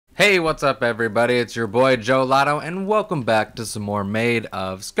Hey, what's up everybody? It's your boy Joelato and welcome back to some more Maid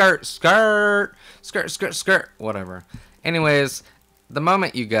of skirt, whatever. Anyways, the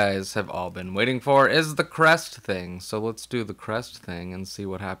moment you guys have all been waiting for is the crest thing. So let's do the crest thing and see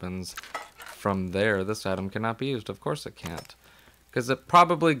what happens from there. This item cannot be used. Of course it can't. Because it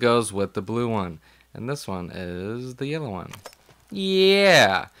probably goes with the blue one. And this one is the yellow one.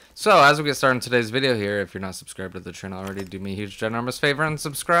 Yeah! So, as we get started in today's video here, if you're not subscribed to the channel already, do me a huge, ginormous favor and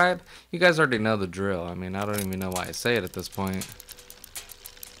subscribe. You guys already know the drill. I mean, I don't even know why I say it at this point.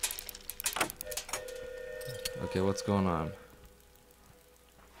 Okay, what's going on?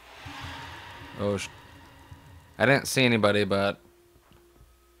 Oh, I didn't see anybody, but...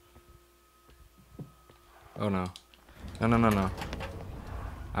 Oh, no. No.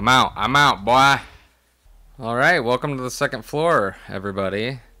 I'm out, boy! Alright, welcome to the second floor,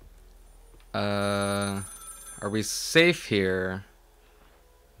 everybody. Are we safe here?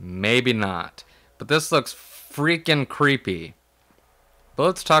 Maybe not. But this looks freaking creepy. But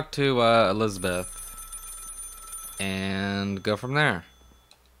let's talk to Elizabeth and go from there.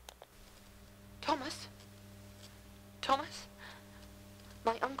 Thomas? Thomas?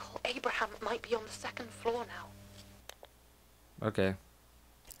 My uncle Abraham might be on the second floor now. Okay.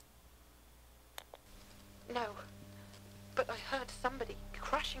 No, but I heard somebody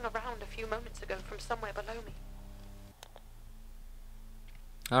crashing around a few moments ago from somewhere below me.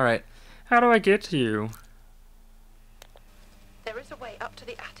 Alright. How do I get to you? There is a way up to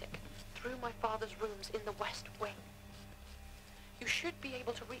the attic, through my father's rooms in the west wing. You should be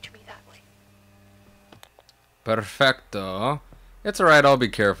able to reach me that way. Perfecto. It's alright, I'll be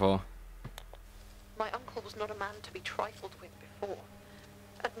careful. My uncle was not a man to be trifled with before,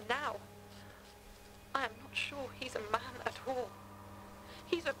 and now I am not sure he's a man at all.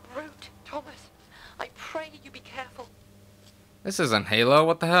 He's a brute, Thomas. I pray you be careful. This isn't Halo,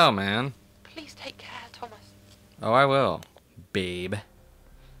 what the hell, man? Please take care, Thomas. Oh, I will, babe.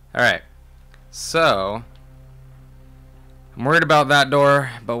 Alright, so... I'm worried about that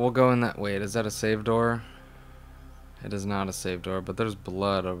door, but we'll go in that... Wait, is that a save door? It is not a save door, but there's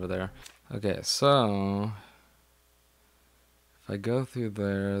blood over there. Okay, so... If I go through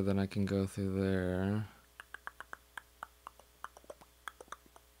there, then I can go through there.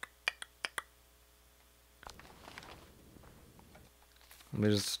 Let me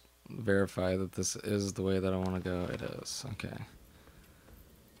just verify that this is the way that I want to go. It is. Okay.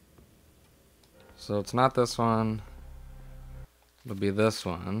 So it's not this one. It'll be this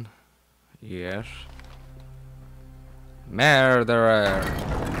one. Yes. Murderer.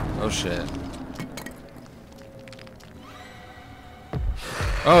 Oh shit.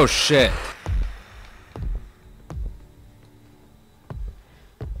 Oh shit.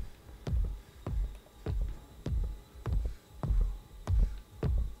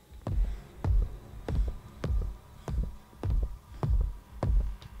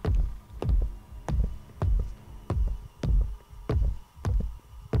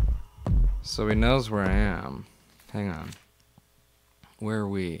 So he knows where I am. Hang on. Where are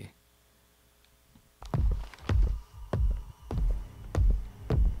we?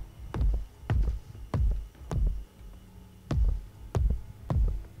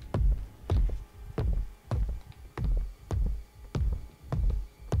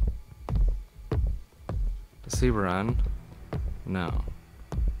 Does he run? No.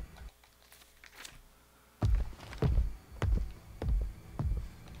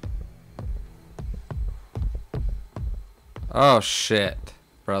 Oh shit,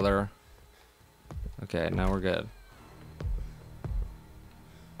 brother. Okay, now we're good.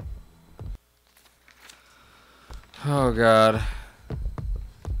 Oh god.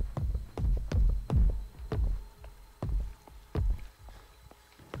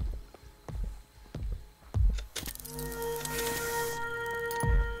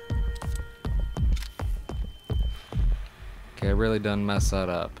 Okay, I really done mess that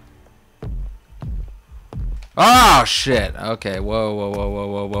up. Oh shit! Okay, whoa.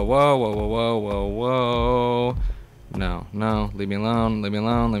 No, leave me alone, leave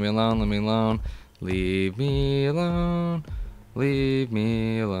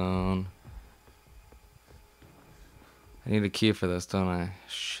me alone. I need a key for this, don't I?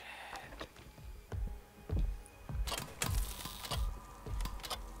 Shit.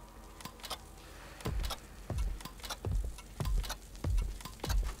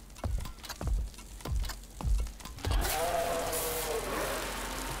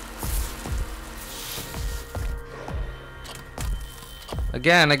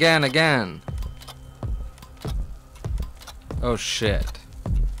 Again. Oh shit.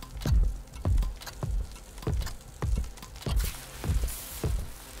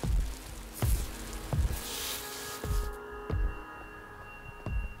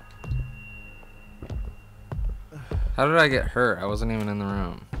 How did I get hurt? I wasn't even in the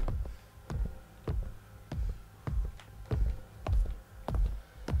room.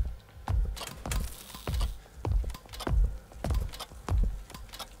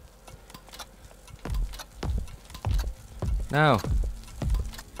 No.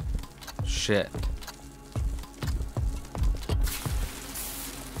 Shit.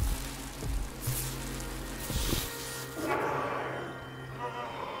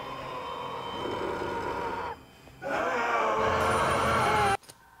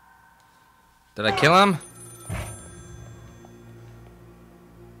 Did I kill him? I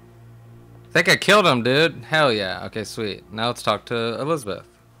think I killed him, dude. Hell yeah. Okay, sweet. Now let's talk to Elizabeth.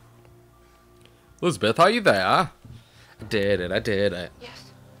 Elizabeth, are you there? I did it. I did it.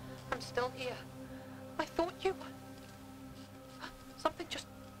 Yes, I'm still here. I thought you were... Something just...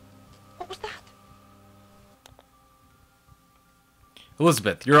 What was that?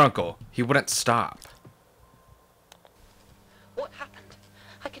 Elizabeth, your uncle. He wouldn't stop. What happened?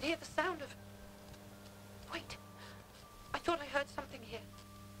 I could hear the sound of... Wait. I thought I heard something here.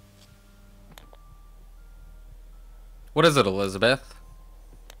 What is it, Elizabeth?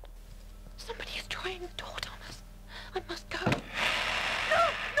 Somebody is trying the door, Thomas. I must go. No!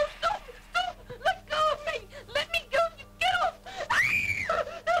 No, stop! Stop! Let go of me! Let me go! You get off!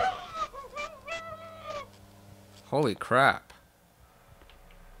 Holy crap.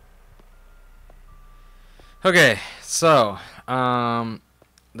 Okay, so,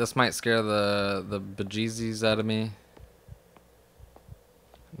 this might scare the bejesus out of me.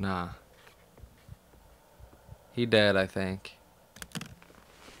 Nah. He dead, I think.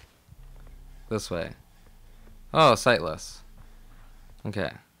 This way. Oh, sightless.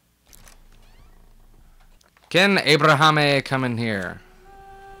 Okay. Can Abrahame come in here?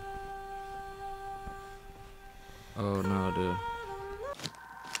 Oh no, dude.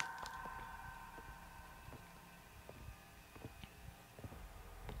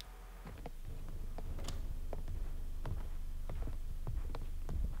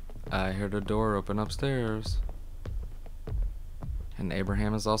 I heard a door open upstairs. And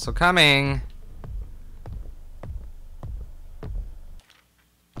Abraham is also coming.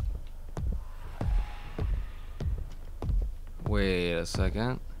 Wait a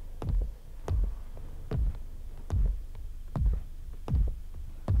second.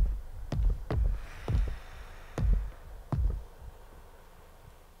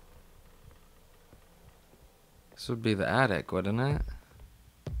 This would be the attic, wouldn't it?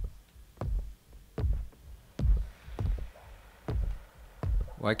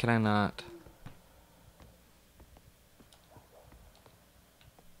 Why can I not?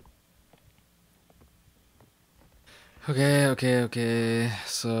 Okay.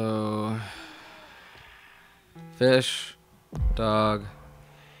 So, fish, dog,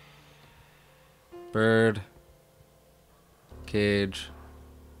 bird, cage,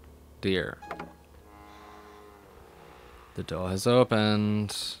 deer. The door has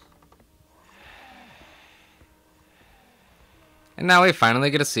opened. And now we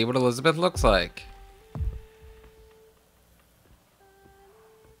finally get to see what Elizabeth looks like.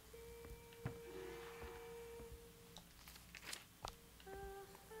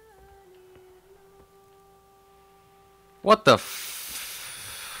 What the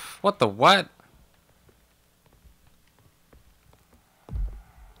what the what?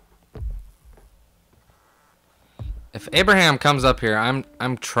 If Abraham comes up here, I'm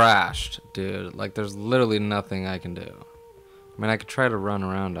trashed, dude. Like there's literally nothing I can do. I mean, I could try to run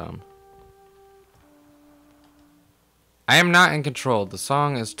around him. I am not in control. The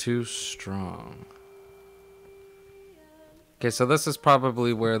song is too strong. Okay, so this is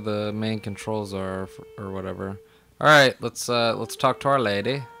probably where the main controls are, or whatever. All right, let's talk to our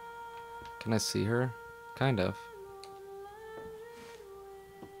lady. Can I see her? Kind of.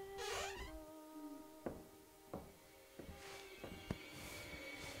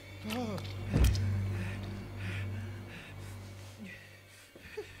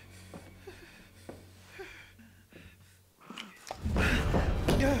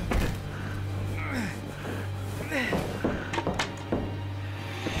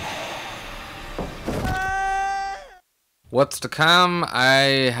 What's to come?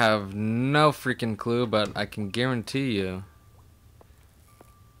 I have no freaking clue, but I can guarantee you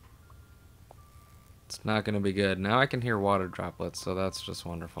it's not going to be good. Now I can hear water droplets, so that's just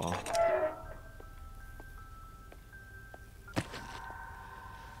wonderful.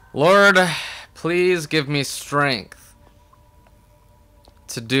 Lord, please give me strength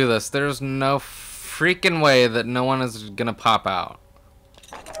to do this. There's no freaking way that no one is going to pop out.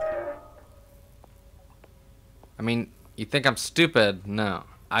 I mean, you think I'm stupid? No.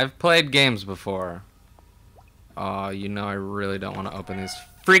 I've played games before. Oh, you know I really don't want to open these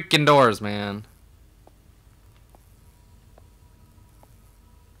freaking doors, man.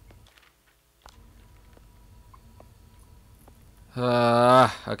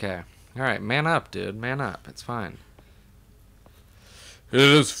 Okay. Alright, man up, dude. Man up. It's fine. It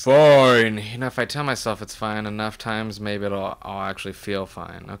is fine. You know, if I tell myself it's fine enough times, maybe I'll actually feel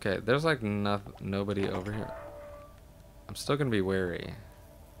fine. Okay, there's like nobody over here. I'm still gonna be wary.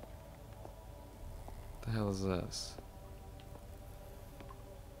 What the hell is this?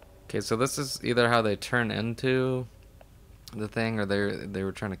 Okay, so this is either how they turn into the thing, or they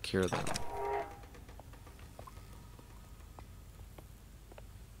were trying to cure them.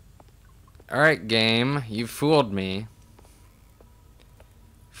 Alright, game. You fooled me.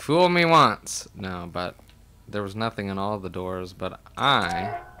 Fool me once. No, but there was nothing in all the doors, but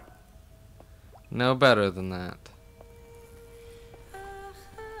I know better than that.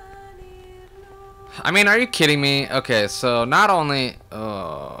 I mean, are you kidding me? Okay, so not only...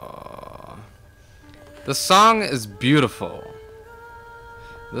 Oh, the song is beautiful.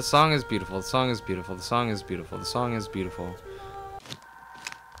 The song is beautiful. The song is beautiful. The song is beautiful. The song is beautiful.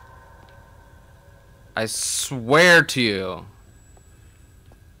 I swear to you,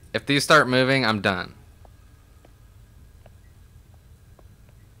 if these start moving, I'm done.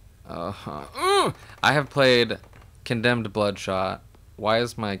 I have played Condemned Bloodshot. Why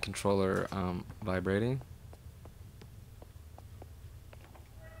is my controller vibrating?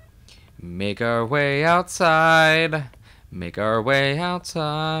 Make our way outside. Make our way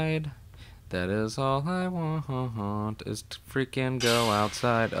outside. That is all I want, is to freaking go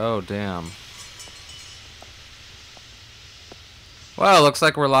outside. Oh, damn. Well, looks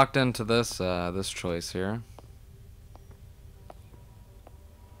like we're locked into this this choice here.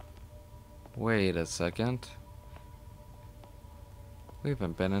 Wait a second. We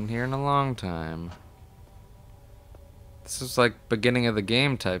haven't been in here in a long time. This is like beginning of the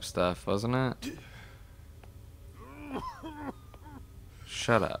game type stuff, wasn't it?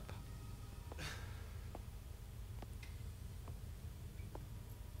 Shut up.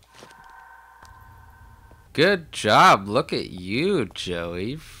 Good job. Look at you,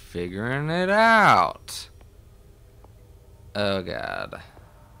 Joey, figuring it out. Oh, God.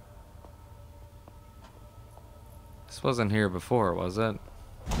 This wasn't here before, was it?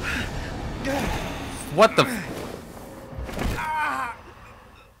 What the f-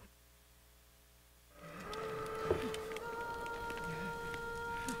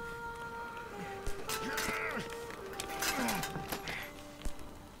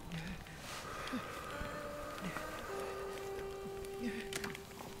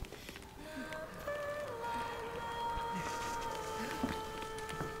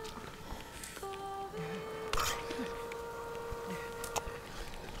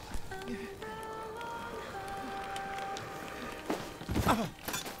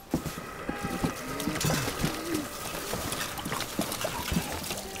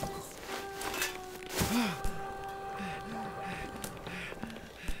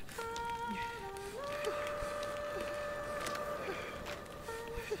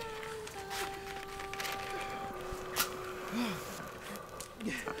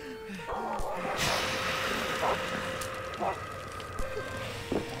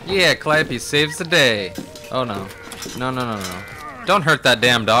 Yeah, Clappy saves the day. Oh no. No, no, no, no. Don't hurt that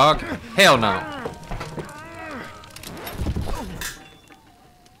damn dog. Hell no.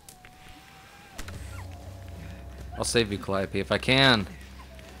 I'll save you, Clappy, if I can.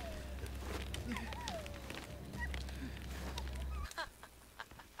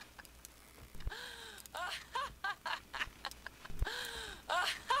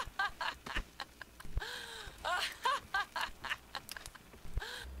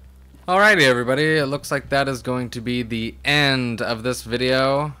 Alrighty, everybody, it looks like that is going to be the end of this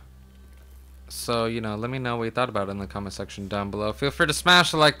video. So, you know, let me know what you thought about it in the comment section down below. Feel free to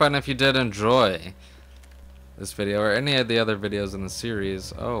smash the like button if you did enjoy this video or any of the other videos in the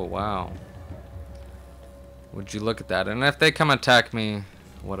series. Oh, wow. Would you look at that? And if they come attack me,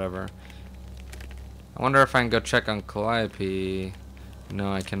 whatever. I wonder if I can go check on Calliope.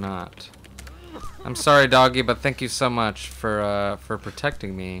 No, I cannot. I'm sorry, doggy, but thank you so much for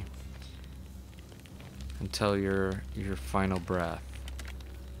protecting me until your final breath.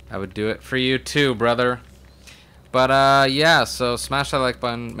 I would do it for you too, brother. But yeah, so smash that like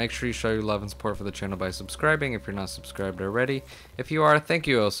button. Make sure you show your love and support for the channel by subscribing if you're not subscribed already. If you are, thank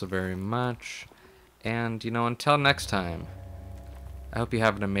you also very much. And you know, until next time, I hope you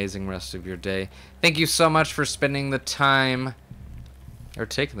have an amazing rest of your day. Thank you so much for spending the time, or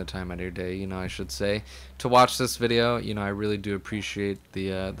taking the time out of your day, you know, I should say, to watch this video. You know, I really do appreciate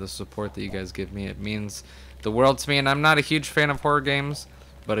the support that you guys give me. It means the world to me, and I'm not a huge fan of horror games,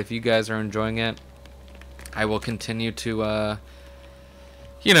 but if you guys are enjoying it, I will continue to,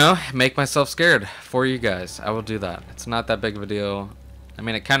 you know, make myself scared for you guys. I will do that. It's not that big of a deal. I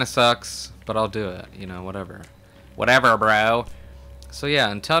mean, it kind of sucks, but I'll do it. You know, whatever. Whatever, bro. So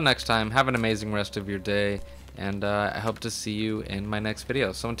yeah, until next time, have an amazing rest of your day, and I hope to see you in my next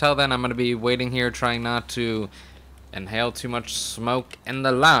video. So until then, I'm going to be waiting here, trying not to inhale too much smoke in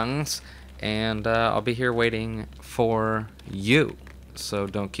the lungs, and I'll be here waiting for you. So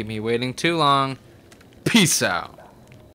don't keep me waiting too long. Peace out.